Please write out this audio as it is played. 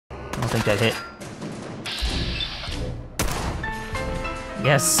think that hit.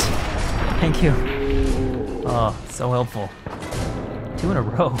 Yes! Thank you. Oh, so helpful. 2 in a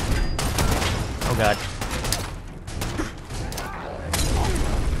row. Oh god.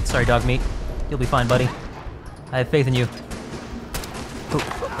 Sorry, dog meat. You'll be fine, buddy. I have faith in you.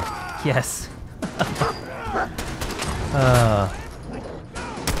 Oh. Yes.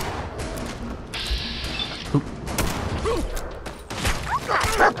 Oop.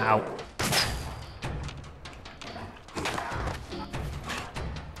 Ow.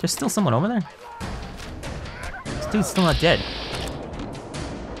 There's still someone over there? This dude's still not dead.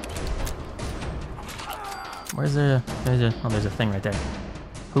 Where's the... oh, there's a thing right there.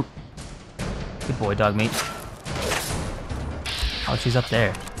 Oop. Good boy, dog meat. Oh, she's up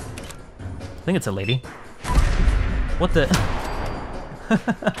there. I think it's a lady. What the...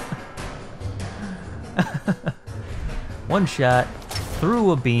 One shot,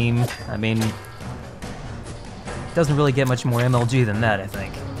 through a beam. I mean... Doesn't really get much more MLG than that, I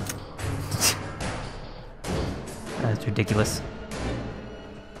think. That's ridiculous.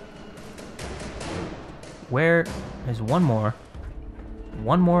 Where... There's one more.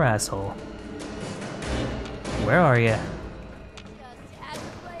 One more asshole. Where are you?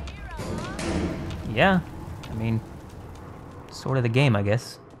 Yeah, I mean, sort of the game, I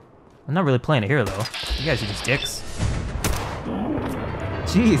guess. I'm not really playing a hero, though. You guys are just dicks.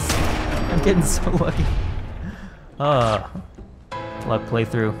 Jeez, I'm getting so lucky. Luck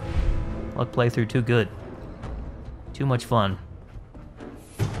playthrough. Luck playthrough too good. Too much fun.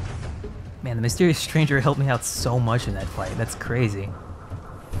 Man, the mysterious stranger helped me out so much in that fight. That's crazy.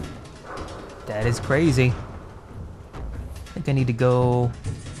 That is crazy. I think I need to go...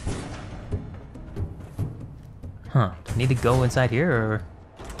 Huh. Do I need to go inside here, or...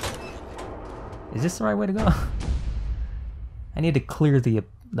 Is this the right way to go? I need to clear the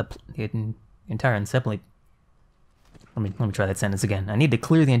entire assembly... Let me try that sentence again. I need to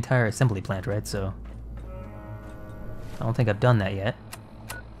clear the entire assembly plant, right? So... I don't think I've done that yet.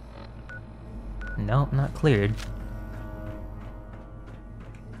 No, not cleared.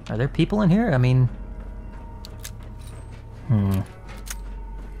 Are there people in here? I mean... I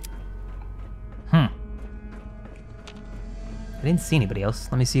didn't see anybody else.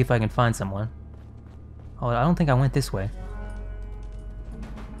 Let me see if I can find someone. Oh, I don't think I went this way.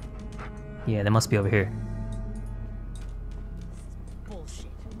 Yeah, they must be over here. Bullshit.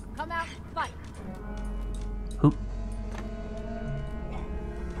 Come out and fight. Who?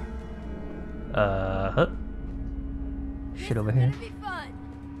 Huh? Shit over here.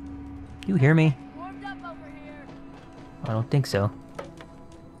 You hear me? Warmed up over here. I don't think so.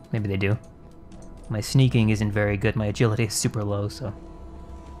 Maybe they do. My sneaking isn't very good. My agility is super low, so...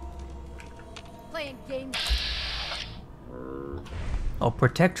 Playing games. Oh,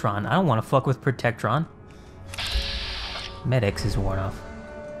 Protectron. I don't want to fuck with Protectron. Med-X is worn off.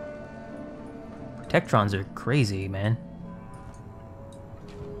 Protectrons are crazy, man.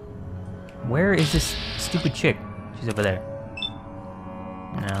 Where is this stupid chick? She's over there.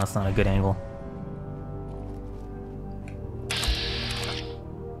 No, that's not a good angle.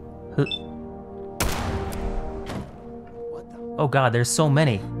 Oh god, there's so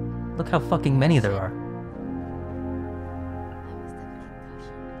many. Look how fucking many there are.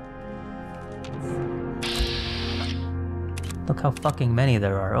 Look how fucking many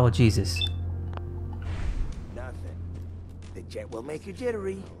there are. Oh, Jesus. Nothing. The jet will make you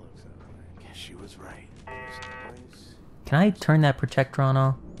jittery. Guess she was right. Can I turn that Protectron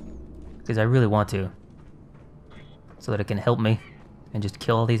off? Because I really want to. So that it can help me and just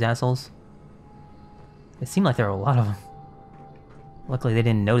kill all these assholes. It seemed like there were a lot of them. Luckily they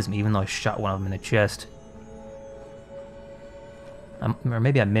didn't notice me even though I shot one of them in the chest. Or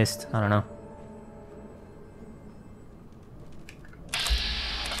maybe I missed. I don't know.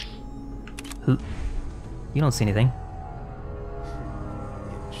 Who? You don't see anything.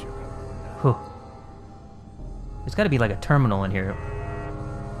 Whew. There's gotta be like a terminal in here.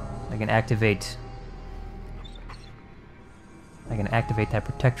 I can activate that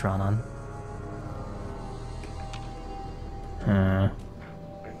Protectron on.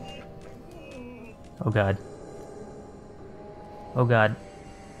 Oh god. Oh god.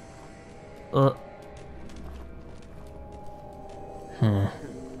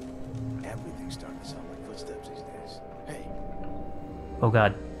 Everything's starting to sound like footsteps these days. Hey. Oh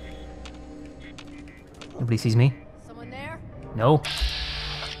god. Nobody sees me? Someone there? No.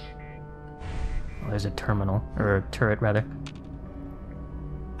 Oh, there's a terminal. Or a turret, rather.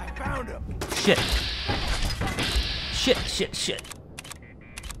 I found him. Shit. Shit, shit, shit.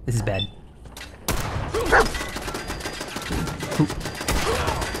 This is bad. Oop.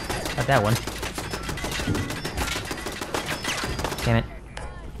 Not that one. Damn it.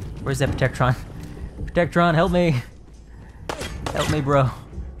 Where's that Protectron? Protectron, help me! Help me, bro.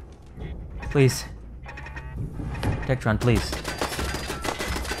 Please. Protectron, please.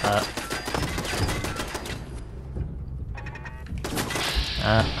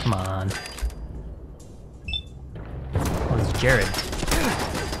 Come on. Oh, it's Jared.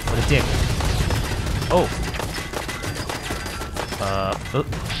 What a dick. Oh. Oh.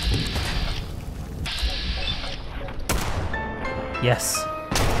 Yes.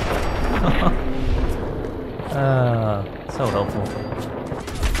 So helpful.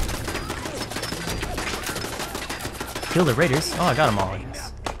 Kill the raiders. Oh, I got them all, I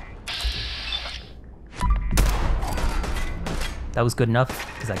guess. That was good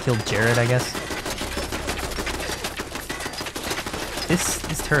enough, because I killed Jared, I guess.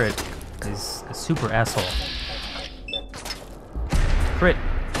 This turret is a super asshole. Crit.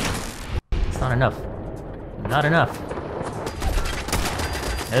 It's not enough. Not enough.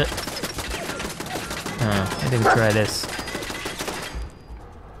 Maybe we try this.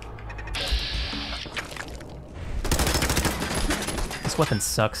 This weapon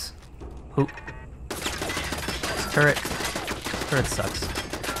sucks. Oop. This turret sucks.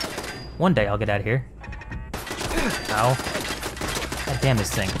 One day I'll get out of here. Ow. God damn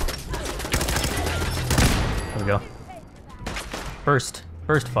this thing. There we go. Burst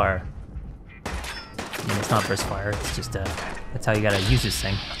fire. I mean, it's not burst fire, it's just, that's how you gotta use this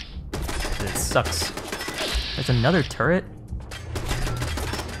thing. It sucks. There's another turret?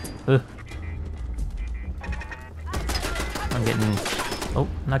 Ugh. I'm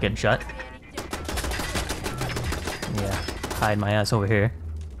not getting shot. Yeah, hide my ass over here.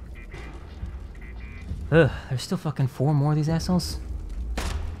 Ugh, there's still fucking 4 more of these assholes?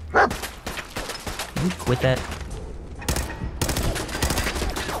 Can you quit that?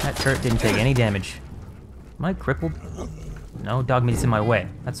 That turret didn't take any damage. Am I crippled? No, dog meat's in my way.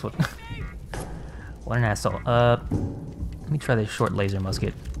 That's what... What an asshole. Let me try this short laser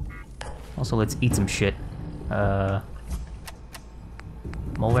musket. Also, let's eat some shit.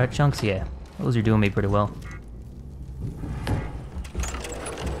 Mole rat chunks? Yeah. Those are doing me pretty well.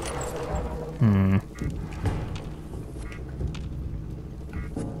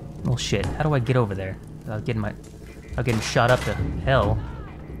 Well, shit. How do I get over there? Without getting shot up to hell.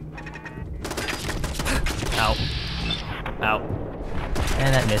 Ow. Ow.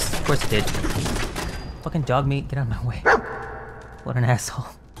 And that missed. Of course it did. Fucking dog meat, get out of my way. What an asshole.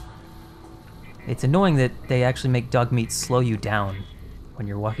 It's annoying that they actually make dog meat slow you down when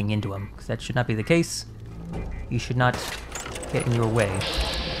you're walking into them, because that should not be the case. You should not get in your way.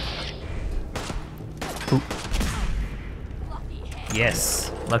 Oop.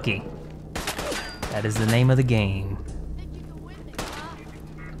 Yes, lucky. That is the name of the game.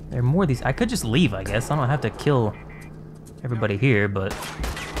 There are more of these. I could just leave, I guess. I don't have to kill everybody here, but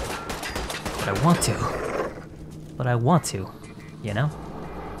I want to. But I want to, you know?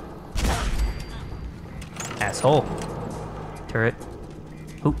 Asshole. Turret.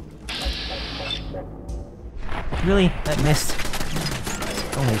 Oop. Really? That missed.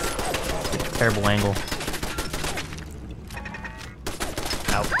 Only a terrible angle.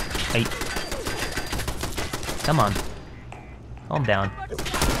 Ow. Hey. Come on. Calm down.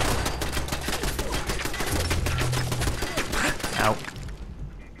 Ow.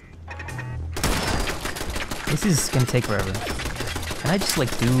 This is gonna take forever. Can I just, like,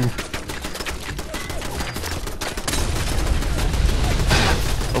 do...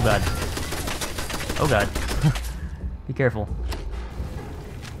 Oh god. Oh god. Be careful.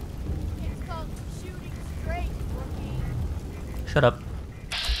 It's called shooting straight, rookie. Shut up.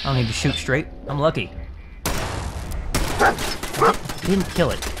 I don't need to shoot straight. I'm lucky. I didn't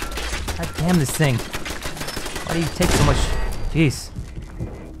kill it. God damn this thing. Why do you take so much... Jeez.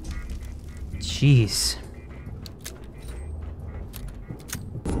 Jeez.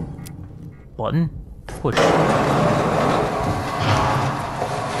 Button. Push.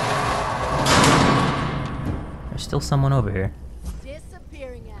 There's still someone over here.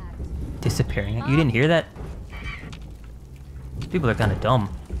 Disappearing act. Disappearing. You didn't hear that? These people are kind of dumb.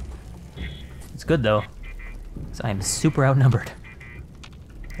 It's good though, because I am super outnumbered.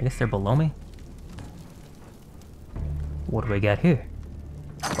 I guess they're below me. What do we got here?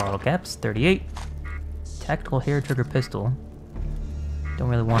 Bottle caps, 38. Tactical hair trigger pistol. Don't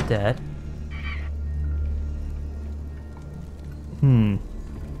really want that.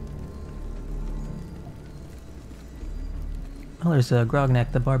 Well, there's a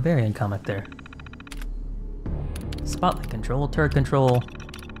Grognak the Barbarian comic there. Spotlight control, turret control.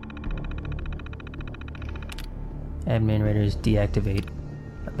 Admin raiders deactivate.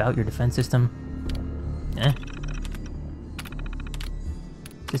 About your defense system. Eh.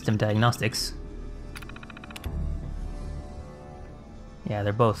 System diagnostics. Yeah,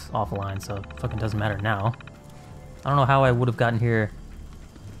 they're both offline, so it fucking doesn't matter now. I don't know how I would have gotten here.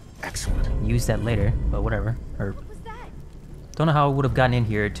 Excellent. Use that later, but whatever. Or What was that? don't know how I would have gotten in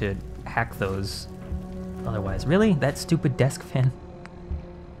here to hack those otherwise. Really? That stupid desk fan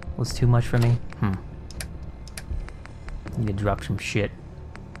was too much for me? Need to drop some shit.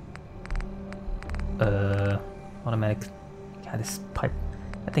 Automatic. God, this pipe.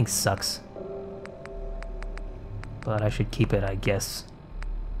 That thing sucks. But I should keep it, I guess.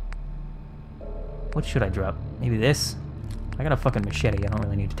 What should I drop? Maybe this? I got a fucking machete. I don't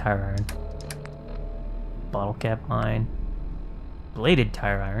really need a tire iron. Bottle cap mine. Bladed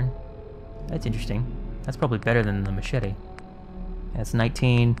tire iron. That's interesting. That's probably better than the machete. That's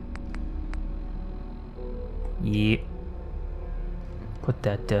 19. Yeah. Put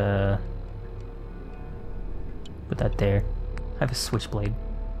that there. I have a switchblade.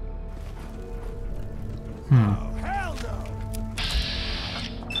 Oh, hell no!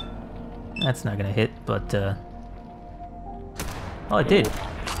 That's not gonna hit, but oh, it did.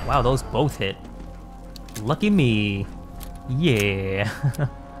 Wow, those both hit. Lucky me. Yeah.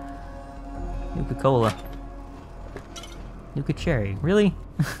 Nuka-Cola. Nuka-Cherry. Really?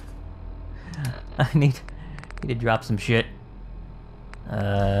 I need to drop some shit.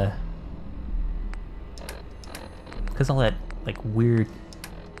 Because all that, like, weird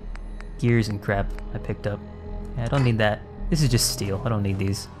gears and crap I picked up. Yeah, I don't need that. This is just steel. I don't need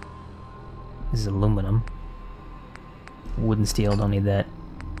these. This is aluminum. Wooden steel, don't need that.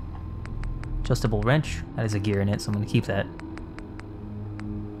 Adjustable wrench. That has a gear in it, so I'm gonna keep that.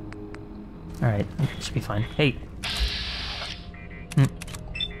 Alright, should be fine. Hey!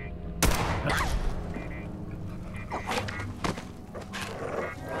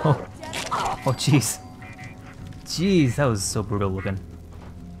 Oh. Oh, jeez. Jeez, that was so brutal looking.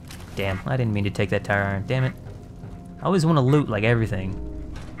 Damn, I didn't mean to take that tire iron. Damn it. I always want to loot, like, everything.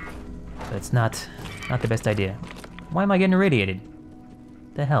 But it's not the best idea. Why am I getting irradiated?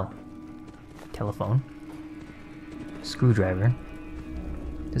 The hell? Telephone. Screwdriver.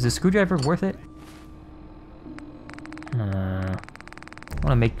 Is a screwdriver worth it? I want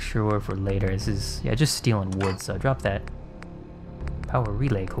to make sure for later. This is, yeah, just stealing wood, so drop that. Power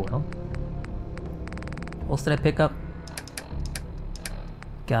relay coil. What else did I pick up?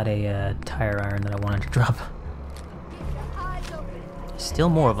 Got a tire iron that I wanted to drop. Keep your eyes open. Still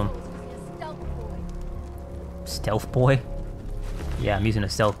more of them. A stealth boy. Stealth boy? Yeah, I'm using a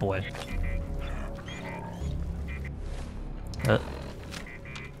stealth boy.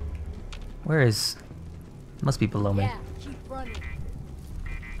 Where is... Must be below me. Yeah, keep running.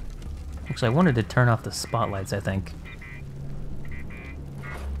 Actually, I wanted to turn off the spotlights, I think.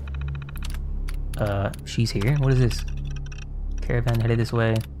 She's here. What is this? Caravan headed this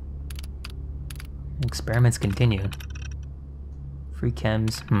way. Experiments continue. Free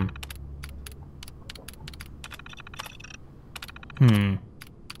chems.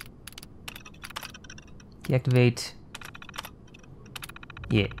 Deactivate.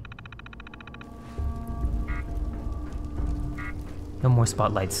 Yeah. No more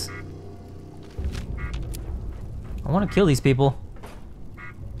spotlights. I want to kill these people.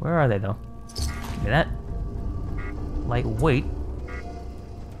 Where are they, though? Give me that. Lightweight.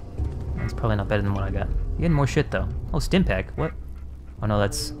 That's probably not better than what I got. You had more shit, though. Oh, stim pack. What? Oh, no,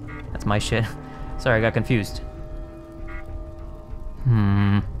 that's my shit. Sorry, I got confused.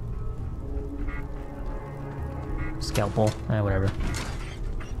 Scalpel. Whatever.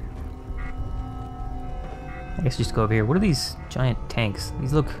 I guess just go over here. What are these giant tanks?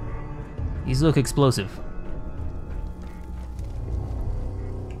 These look explosive.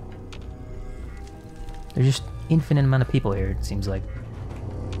 There's just infinite amount of people here, it seems like.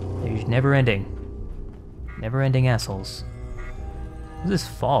 They're just never ending. Never ending assholes. What's this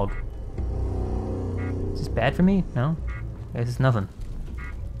fog? Is this bad for me? No? Guess it's nothing.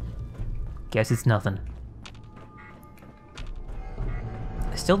 Guess it's nothing.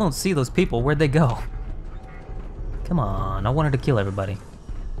 I still don't see those people. Where'd they go? Come on, I wanted to kill everybody.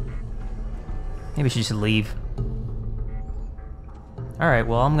 Maybe I should just leave. Alright,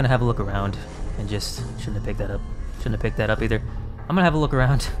 well, I'm gonna have a look around and just... Shouldn't have picked that up. Shouldn't have picked that up either. I'm gonna have a look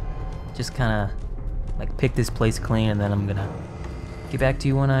around. Just kinda, like, pick this place clean, and then I'm gonna get back to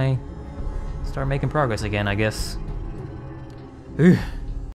you when I start making progress again, I guess. Ugh.